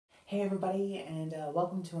Hey everybody, and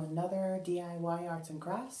welcome to another DIY Arts and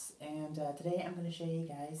Crafts. And today I'm going to show you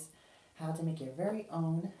guys how to make your very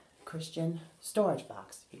own Christian storage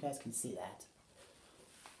box. If you guys can see that.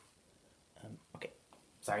 Okay,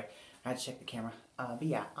 sorry, I had to check the camera. But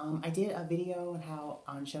yeah, I did a video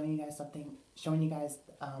on showing you guys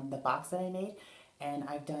the box that I made, and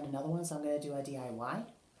I've done another one, so I'm going to do a DIY,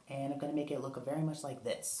 and I'm going to make it look very much like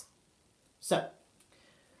this. So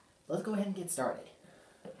let's go ahead and get started.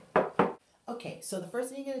 Okay, so the first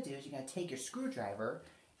thing you're going to do is you're going to take your screwdriver,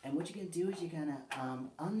 and what you're going to do is you're going to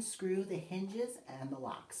unscrew the hinges and the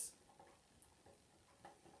locks.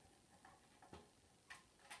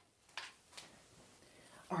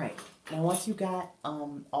 Alright, now once you got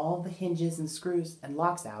all the hinges and screws and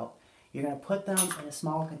locks out, you're going to put them in a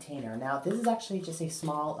small container. Now this is actually just a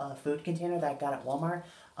small food container that I got at Walmart.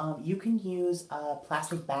 You can use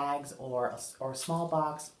plastic bags or a small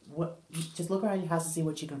box. Just look around your house and see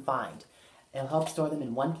what you can find. It'll help store them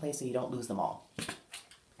in one place so you don't lose them all.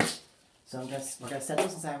 So we're going to set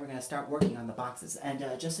those aside. We're going to start working on the boxes. And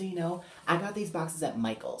just so you know, I got these boxes at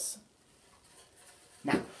Michael's.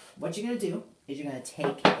 Now, what you're going to do is you're going to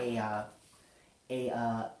take a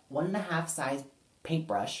 1.5 size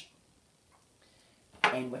paintbrush.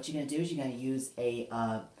 And what you're going to do is you're going to use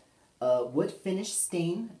a wood finish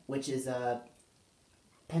stain, which is a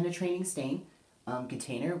penetrating stain.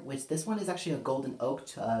 Container, which this one is actually a golden oak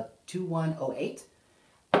 2108.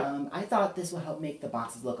 I thought this would help make the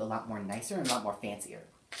boxes look a lot more nicer and a lot more fancier.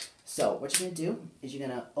 So what you're going to do is you're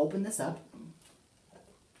going to open this up,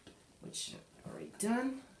 which I've already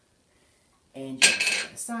done, and you're going to put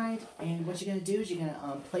it aside. And what you're going to do is you're going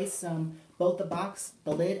to place both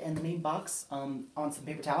the lid and the main box on some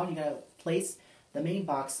paper towel. And you're going to place the main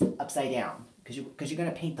box upside down because you're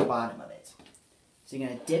going to paint the bottom of it. So you're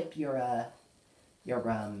going to dip your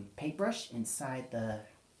paintbrush inside the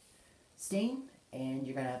stain, and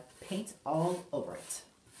you're going to paint all over it,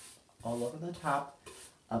 all over the top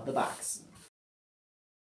of the box.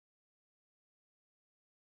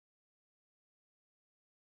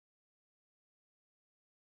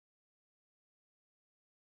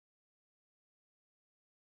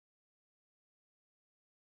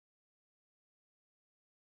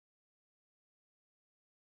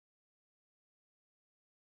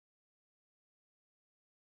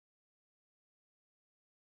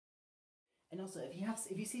 And also,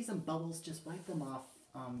 if you see some bubbles, just wipe them off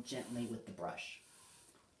gently with the brush.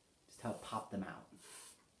 Just help pop them out.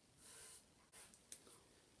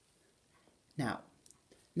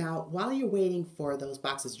 Now, while you're waiting for those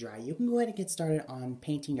boxes to dry, you can go ahead and get started on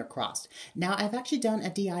painting your cross. Now, I've actually done a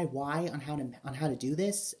DIY on how to do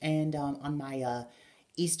this, and on my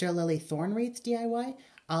Easter lily thorn wreath DIY.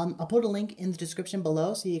 I'll put a link in the description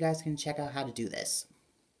below so you guys can check out how to do this.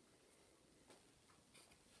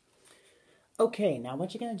 Okay, now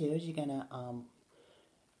what you're gonna do is you're gonna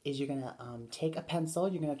take a pencil.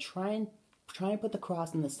 You're gonna try and put the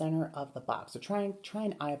cross in the center of the box. So try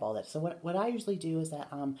and eyeball it. So what I usually do is that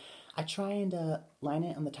I try and line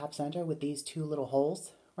it on the top center with these two little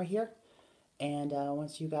holes right here. And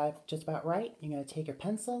once you got it just about right, you're gonna take your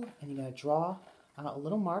pencil and you're gonna draw out a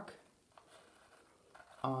little mark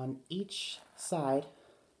on each side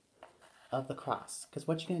of the cross. Because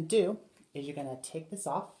what you're gonna do is you're gonna take this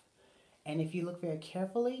off. And if you look very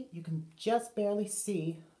carefully, you can just barely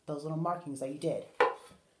see those little markings that you did.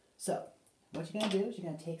 So, what you're going to do is you're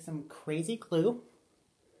going to take some crazy glue,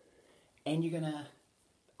 and you're going to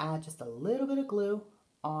add just a little bit of glue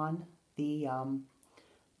on the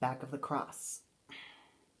back of the cross.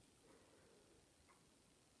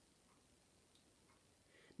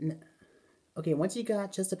 Okay, once you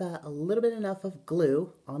got just about a little bit enough of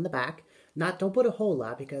glue on the back, don't put a whole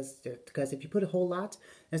lot because if you put a whole lot,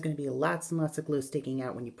 there's going to be lots and lots of glue sticking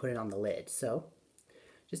out when you put it on the lid. So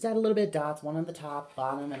just add a little bit of dots, one on the top,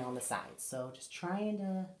 bottom, and on the sides. So just try and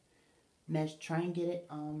get it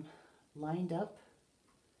lined up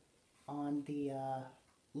on the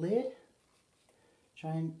lid.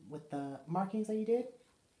 With the markings that you did,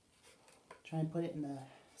 try and put it in the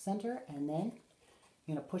center, and then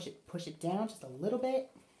you're going to push it down just a little bit.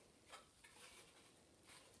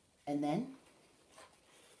 And then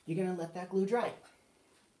you're going to let that glue dry.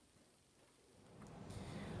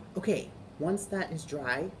 Okay, once that is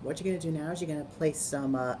dry, what you're going to do now is you're going to place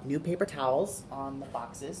some new paper towels on the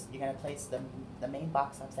boxes. You're going to place the main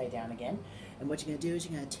box upside down again. And what you're going to do is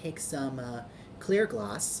you're going to take some clear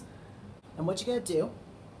gloss. And what you're going to do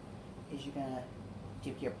is you're going to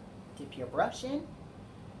dip your brush in.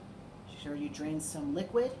 Make sure you drain some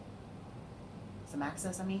liquid, some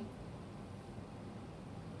excess, I mean.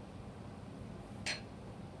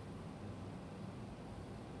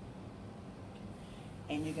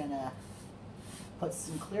 and you're gonna put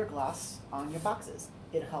some clear gloss on your boxes.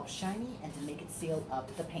 It'll help shiny and to make it seal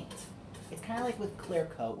up the paint. It's kind of like with clear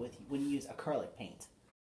coat when you use acrylic paint.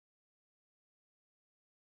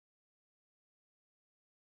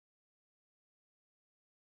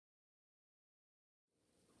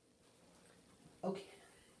 Okay.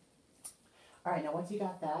 All right. Now once you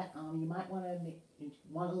got that, you might want to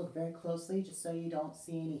look very closely just so you don't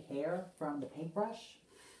see any hair from the paintbrush.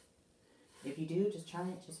 If you do, just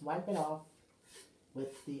wipe it off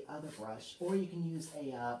with the other brush, or you can use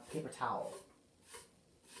a paper towel.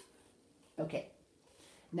 Okay.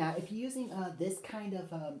 Now, if you're using this kind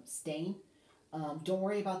of stain, don't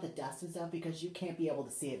worry about the dust and stuff because you can't be able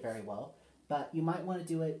to see it very well. But you might want to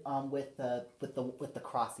do it with the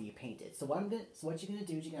cross that you painted. So what you're gonna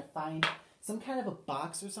do is you're gonna find some kind of a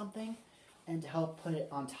box or something, and to help put it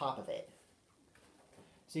on top of it.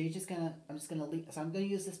 So I'm gonna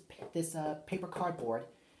use this paper cardboard,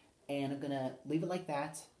 and I'm gonna leave it like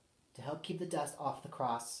that to help keep the dust off the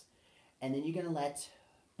cross, and then you're gonna let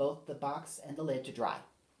both the box and the lid to dry.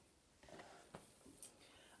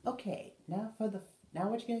 Okay, now what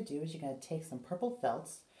you're gonna do is you're gonna take some purple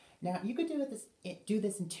felts. Now you could do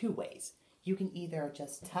this in two ways. You can either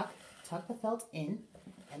just tuck the felt in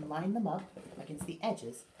and line them up against the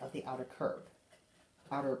edges of the outer part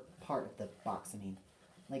of the box.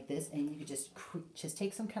 Like this, and you could just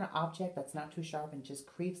take some kind of object that's not too sharp and just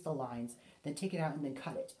crease the lines, then take it out and then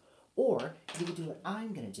cut it. Or you could do what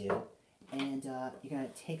I'm gonna do, and you're gonna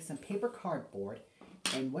take some paper cardboard,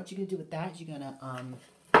 and what you're gonna do with that is you're gonna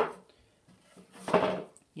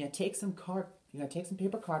take some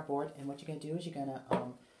paper cardboard, and what you're gonna do is you're gonna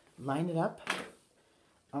line it up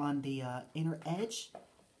on the inner edge,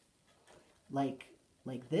 like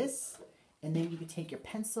this, and then you can take your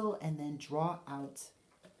pencil and then draw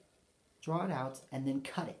it out, and then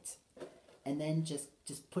cut it, and then just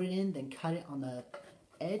put it in, then cut it on the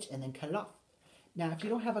edge, and then cut it off. Now, if you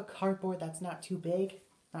don't have a cardboard that's not big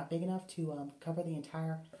enough to cover the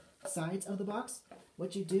entire sides of the box,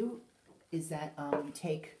 what you do is that you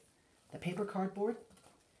take the paper cardboard,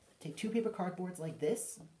 take two paper cardboards like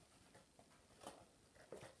this,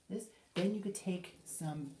 then you could take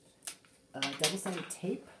some double-sided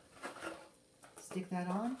tape, stick that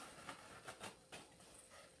on,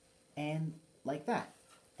 and like that.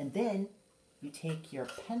 And then you take your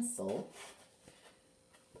pencil,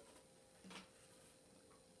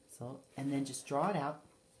 and then just draw it out,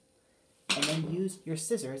 and then use your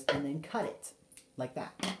scissors and then cut it like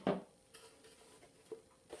that. Now,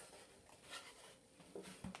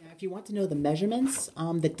 if you want to know the measurements,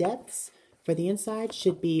 the depths for the inside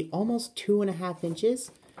should be almost 2.5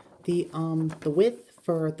 inches. The width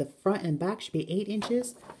for the front and back should be 8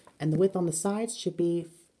 inches, and the width on the sides should be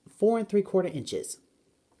 4 3/4 inches.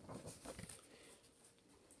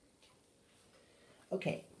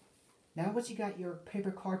 Okay, now once you got your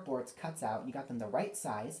paper cardboards cut out, you got them the right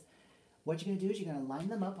size, what you're going to do is you're going to line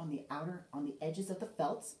them up on the edges of the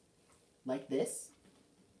felt, like this.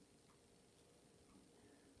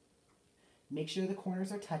 Make sure the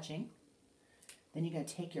corners are touching. Then you're going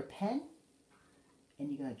to take your pen, and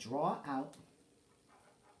you're going to draw out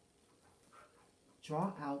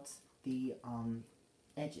the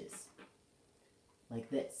edges, like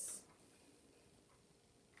this.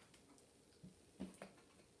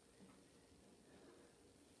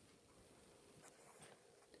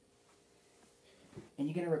 And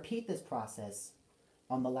you're going to repeat this process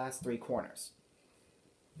on the last 3 corners.